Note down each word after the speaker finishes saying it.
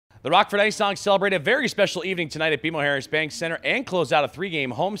The Rockford IceHogs celebrate a very special evening tonight at BMO Harris Bank Center and close out a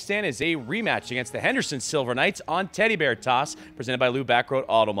 3-game homestand as a rematch against the Henderson Silver Knights on Teddy Bear Toss, presented by Lou Bachrodt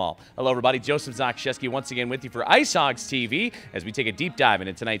Auto Mall. Hello, everybody. Joseph Zakshesky once again with you for IceHogs TV as we take a deep dive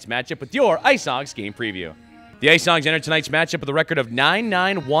into tonight's matchup with your IceHogs Game Preview. The IceHogs enter tonight's matchup with a record of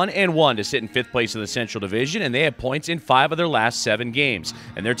 9-9-1-1 to sit in 5th place in the Central Division, and they have points in 5 of their last 7 games.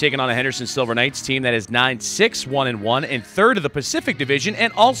 And they're taking on a Henderson Silver Knights team that is 9-6-1-1 in 3rd of the Pacific Division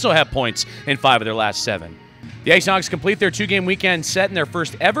and also have points in 5 of their last 7. The IceHogs complete their 2-game weekend set in their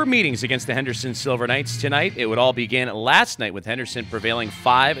first ever meetings against the Henderson Silver Knights tonight. It would all begin last night with Henderson prevailing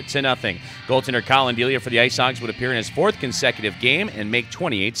 5-0. Goaltender Colin Delia for the IceHogs would appear in his 4th consecutive game and make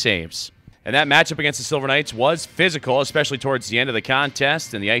 28 saves. And that matchup against the Silver Knights was physical, especially towards the end of the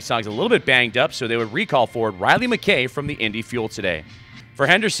contest, and the IceHogs a little bit banged up, so they would recall forward Riley McKay from the Indy Fuel today. For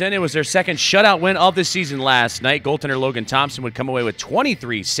Henderson, it was their 2nd shutout win of the season last night. Goaltender Logan Thompson would come away with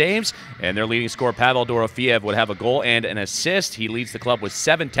 23 saves, and their leading scorer Pavel Dorofiev would have a goal and an assist. He leads the club with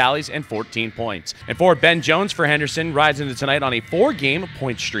 7 tallies and 14 points. And forward Ben Jones for Henderson rides into tonight on a 4-game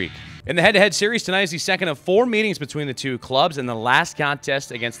point streak. In the head-to-head series tonight is the second of 4 meetings between the two clubs and the last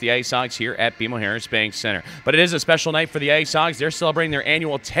contest against the IceHogs here at BMO Harris Bank Center. But it is a special night for the IceHogs. They're celebrating their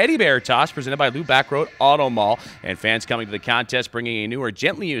annual Teddy Bear Toss presented by Lou Bachrodt Auto Mall. And fans coming to the contest bringing a new or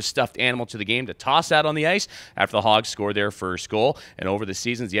gently used stuffed animal to the game to toss out on the ice after the Hogs scored their first goal. And over the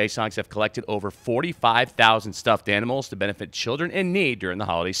seasons, the IceHogs have collected over 45,000 stuffed animals to benefit children in need during the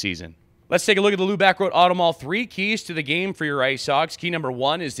holiday season. Let's take a look at the Lou Bachrodt Auto Mall 3 keys to the game for your IceHogs. Key number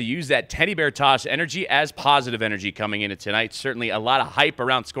 1 is to use that Teddy Bear Toss energy as positive energy coming into tonight. Certainly a lot of hype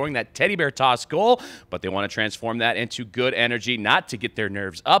around scoring that Teddy Bear Toss goal, but they want to transform that into good energy, not to get their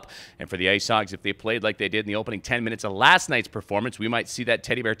nerves up. And for the IceHogs, if they played like they did in the opening 10 minutes of last night's performance, we might see that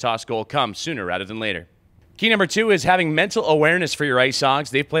Teddy Bear Toss goal come sooner rather than later. Key number 2 is having mental awareness for your IceHogs.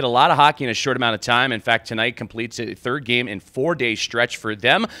 They've played a lot of hockey in a short amount of time. In fact, tonight completes a 3rd game in 4-day stretch for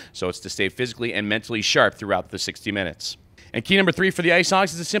them, so it's to stay physically and mentally sharp throughout the 60 minutes. And key number 3 for the IceHogs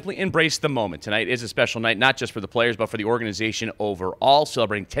is to simply embrace the moment. Tonight is a special night, not just for the players, but for the organization overall,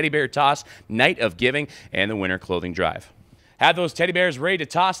 celebrating Teddy Bear Toss, Night of Giving, and the Winter Clothing Drive. Have those teddy bears ready to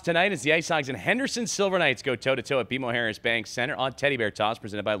toss tonight as the IceHogs and Henderson Silver Knights go toe-to-toe at BMO Harris Bank Center on Teddy Bear Toss,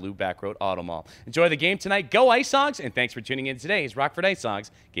 presented by Lou Bachrodt Auto Mall. Enjoy the game tonight. Go IceHogs, and thanks for tuning in to today's Rockford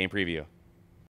IceHogs Game Preview.